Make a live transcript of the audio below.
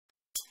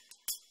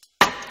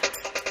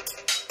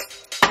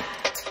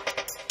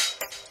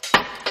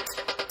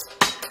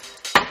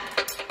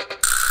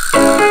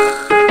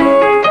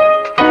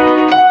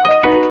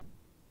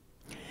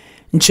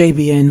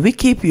JBN, we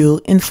keep you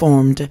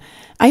informed.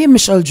 I am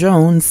Michelle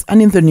Jones,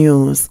 and in the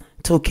news,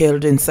 2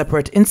 killed in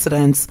separate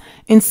incidents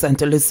in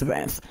St.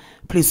 Elizabeth.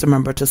 Please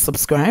remember to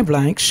subscribe,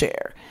 like,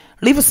 share.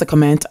 Leave us a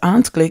comment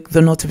and click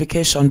the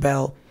notification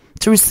bell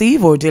to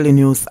receive our daily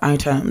news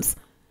items.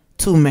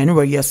 2 men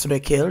were yesterday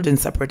killed in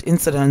separate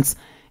incidents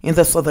in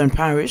the southern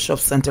parish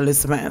of St.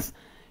 Elizabeth.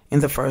 In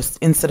the first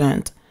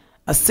incident,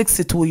 a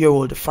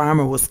 62-year-old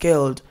farmer was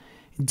killed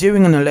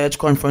during an alleged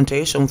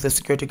confrontation with a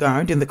security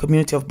guard in the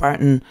community of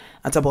Barton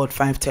at about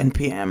 5:10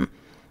 p.m.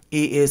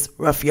 He is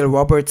Raphael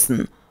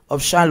Robertson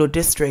of Shiloh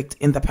District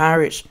in the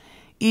parish.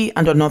 He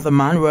and another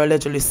man were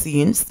allegedly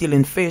seen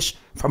stealing fish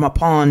from a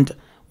pond.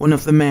 One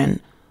of the men,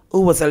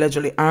 who was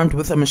allegedly armed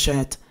with a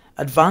machete,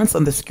 advanced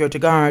on the security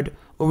guard,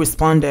 who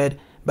responded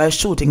by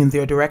shooting in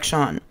their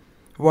direction.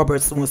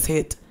 Robertson was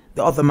hit.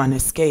 The other man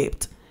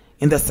escaped.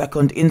 In the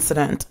second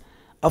incident,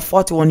 a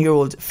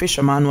 41-year-old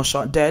fisherman was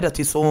shot dead at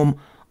his home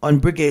on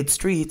Brigade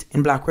Street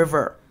in Black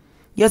River.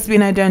 He has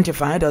been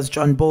identified as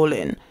John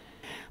Bolin.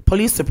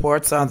 Police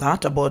reports are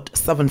that about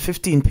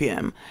 7:15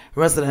 p.m.,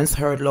 residents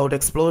heard loud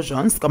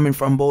explosions coming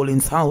from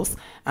Bolin's house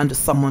and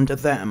summoned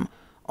them.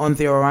 On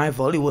their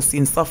arrival, he was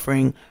seen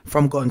suffering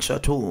from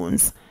gunshot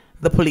wounds.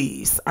 The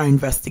police are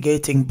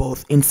investigating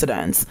both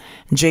incidents.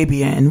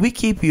 JBN, we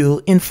keep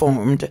you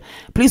informed.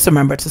 Please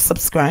remember to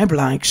subscribe,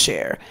 like,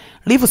 share.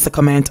 Leave us a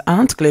comment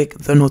and click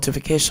the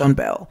notification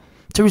bell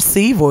to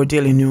receive our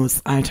daily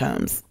news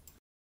items.